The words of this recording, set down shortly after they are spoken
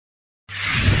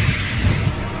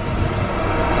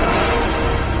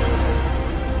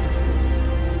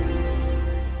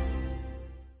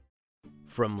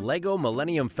From Lego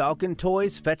Millennium Falcon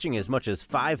toys fetching as much as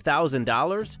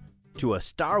 $5,000 to a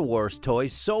Star Wars toy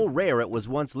so rare it was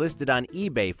once listed on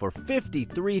eBay for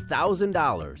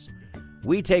 $53,000,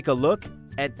 we take a look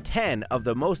at 10 of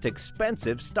the most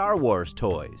expensive Star Wars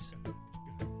toys.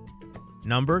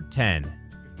 Number 10.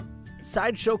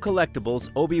 Sideshow Collectibles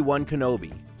Obi-Wan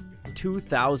Kenobi,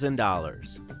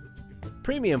 $2,000.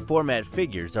 Premium format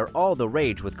figures are all the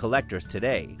rage with collectors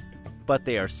today, but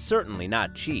they are certainly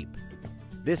not cheap.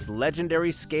 This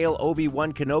legendary scale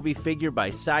Obi-Wan Kenobi figure by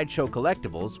Sideshow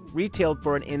Collectibles retailed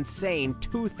for an insane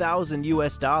 $2,000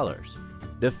 US.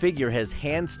 The figure has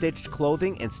hand-stitched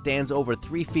clothing and stands over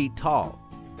 3 feet tall.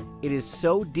 It is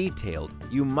so detailed,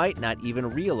 you might not even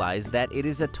realize that it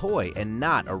is a toy and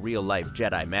not a real-life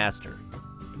Jedi Master.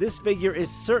 This figure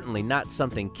is certainly not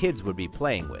something kids would be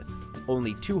playing with.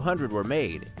 Only 200 were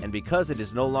made, and because it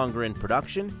is no longer in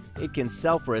production, it can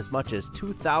sell for as much as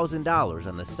 $2,000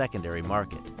 on the secondary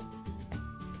market.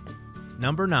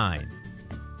 Number 9.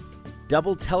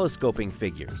 Double telescoping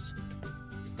figures,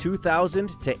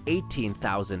 $2,000 to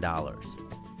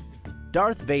 $18,000.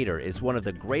 Darth Vader is one of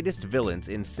the greatest villains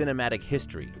in cinematic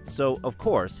history, so of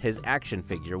course his action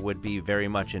figure would be very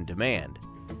much in demand.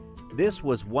 This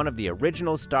was one of the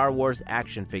original Star Wars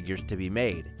action figures to be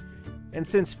made, and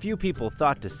since few people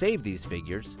thought to save these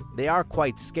figures, they are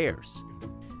quite scarce.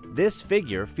 This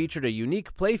figure featured a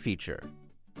unique play feature.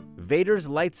 Vader's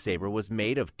lightsaber was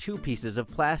made of 2 pieces of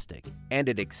plastic, and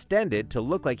it extended to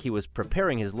look like he was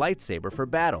preparing his lightsaber for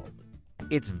battle.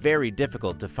 It's very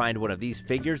difficult to find one of these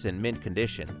figures in mint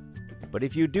condition, but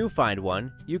if you do find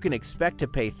one, you can expect to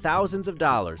pay thousands of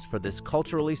dollars for this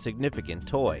culturally significant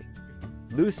toy.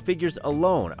 Loose figures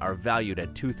alone are valued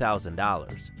at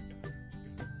 $2,000.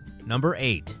 Number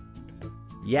 8.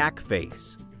 Yak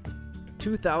Face,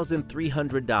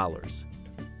 $2,300.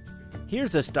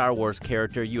 Here's a Star Wars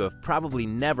character you have probably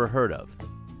never heard of.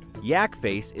 Yak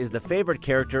Face is the favorite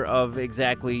character of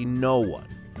exactly no one,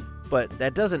 but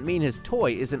that doesn't mean his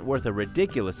toy isn't worth a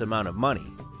ridiculous amount of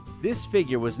money. This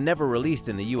figure was never released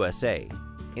in the USA.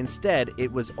 Instead,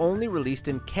 it was only released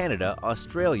in Canada,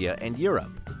 Australia, and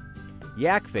Europe.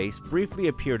 Yak Face briefly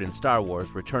appeared in Star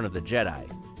Wars Return of the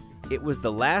Jedi. It was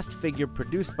the last figure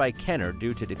produced by Kenner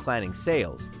due to declining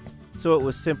sales, so it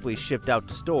was simply shipped out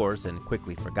to stores and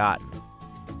quickly forgotten.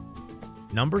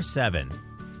 Number 7.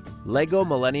 Lego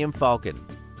Millennium Falcon.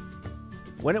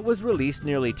 When it was released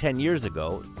nearly 10 years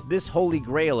ago, this holy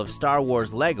grail of Star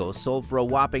Wars Lego sold for a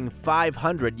whopping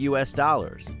 $500 US.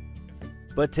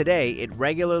 But today, it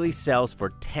regularly sells for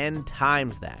 10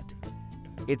 times that.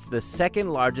 It's the second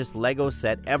largest Lego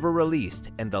set ever released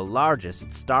and the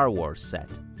largest Star Wars set.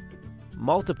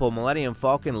 Multiple Millennium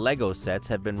Falcon Lego sets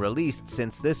have been released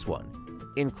since this one,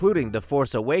 including the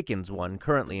Force Awakens one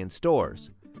currently in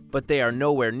stores, but they are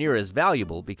nowhere near as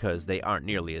valuable because they aren't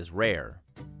nearly as rare.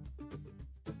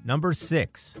 Number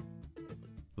 6.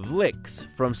 Vlix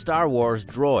from Star Wars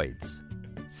Droids,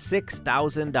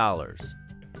 $6,000.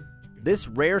 This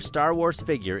rare Star Wars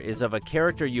figure is of a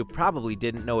character you probably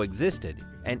didn't know existed,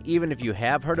 and even if you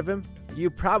have heard of him, you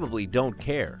probably don't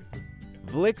care.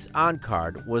 Vlix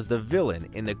On-Card was the villain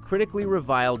in the critically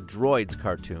reviled Droids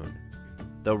cartoon.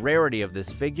 The rarity of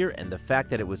this figure and the fact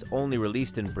that it was only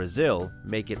released in Brazil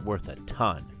make it worth a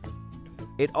ton.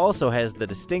 It also has the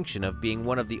distinction of being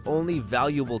one of the only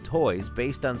valuable toys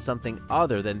based on something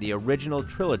other than the original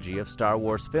trilogy of Star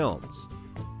Wars films.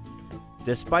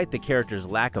 Despite the character's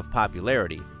lack of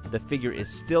popularity, the figure is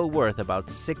still worth about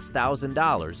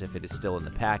 $6,000 if it is still in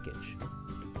the package.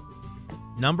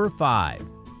 Number 5.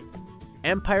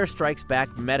 Empire Strikes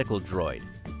Back Medical Droid,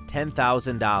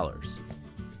 $10,000.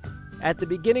 At the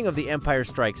beginning of The Empire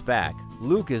Strikes Back,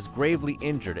 Luke is gravely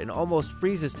injured and almost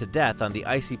freezes to death on the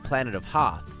icy planet of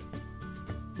Hoth.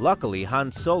 Luckily,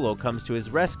 Han Solo comes to his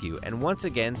rescue and once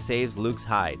again saves Luke's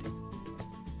hide.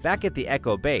 Back at the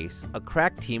Echo base, a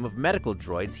crack team of medical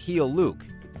droids heal Luke,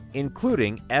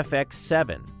 including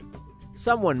FX-7.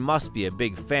 Someone must be a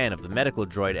big fan of the medical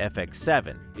droid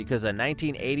FX-7 because a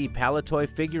 1980 Palitoy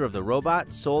figure of the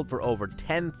robot sold for over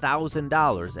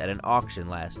 $10,000 at an auction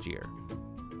last year.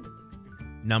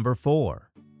 Number 4.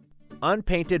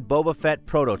 Unpainted Boba Fett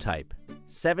Prototype,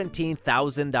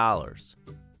 $17,000.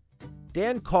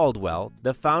 Dan Caldwell,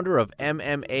 the founder of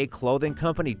MMA clothing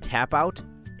company Tap Out,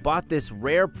 bought this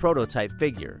rare prototype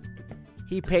figure.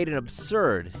 He paid an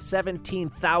absurd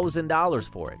 $17,000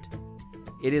 for it.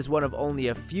 It is one of only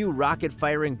a few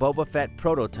rocket-firing Boba Fett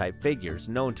prototype figures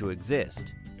known to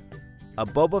exist. A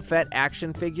Boba Fett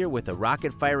action figure with a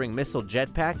rocket-firing missile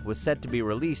jetpack was set to be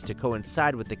released to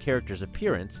coincide with the character's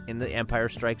appearance in The Empire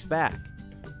Strikes Back.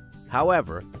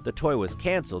 However, the toy was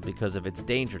canceled because of its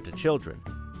danger to children.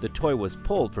 The toy was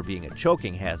pulled for being a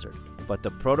choking hazard, but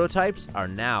the prototypes are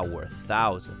now worth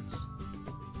thousands.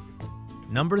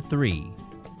 Number 3.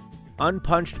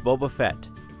 Unpunched Boba Fett,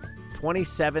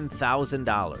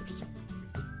 $27,000.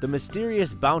 The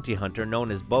mysterious bounty hunter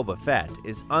known as Boba Fett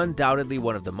is undoubtedly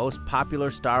one of the most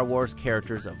popular Star Wars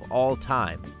characters of all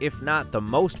time, if not the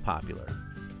most popular.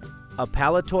 A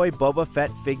Palatoy Boba Fett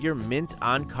figure mint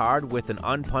on card with an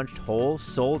unpunched hole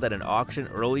sold at an auction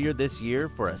earlier this year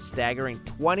for a staggering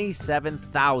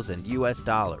 $27,000 US.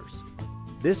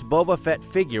 This Boba Fett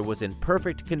figure was in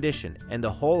perfect condition, and the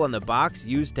hole on the box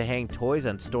used to hang toys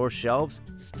on store shelves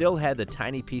still had the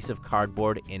tiny piece of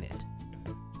cardboard in it.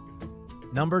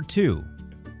 Number 2.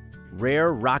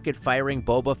 Rare rocket-firing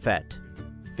Boba Fett,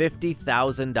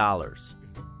 $50,000.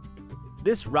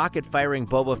 This rocket-firing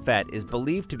Boba Fett is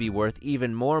believed to be worth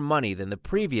even more money than the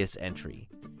previous entry.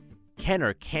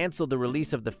 Kenner canceled the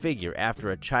release of the figure after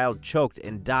a child choked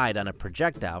and died on a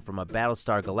projectile from a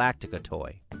Battlestar Galactica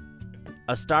toy.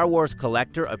 A Star Wars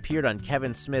collector appeared on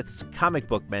Kevin Smith's Comic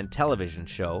Book Men television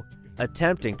show,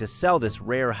 attempting to sell this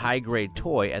rare high-grade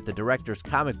toy at the director's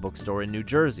comic book store in New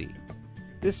Jersey.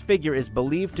 This figure is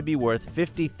believed to be worth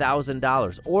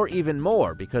 $50,000 or even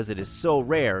more because it is so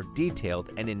rare,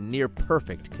 detailed, and in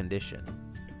near-perfect condition.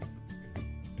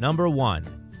 Number 1.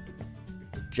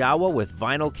 Jawa with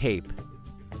vinyl cape,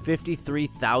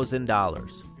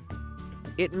 $53,000.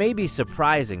 It may be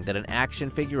surprising that an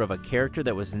action figure of a character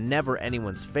that was never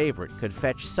anyone's favorite could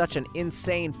fetch such an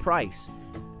insane price,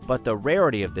 but the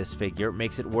rarity of this figure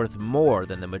makes it worth more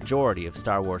than the majority of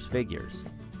Star Wars figures.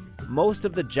 Most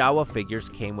of the Jawa figures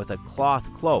came with a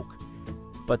cloth cloak,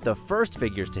 but the first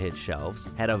figures to hit shelves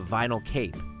had a vinyl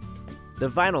cape. The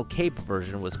vinyl cape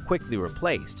version was quickly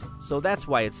replaced, so that's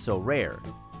why it's so rare.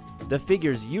 The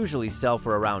figures usually sell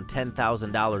for around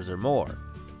 $10,000 or more,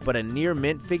 but a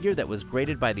near-mint figure that was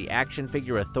graded by the Action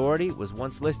Figure Authority was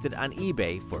once listed on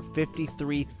eBay for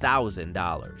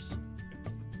 $53,000.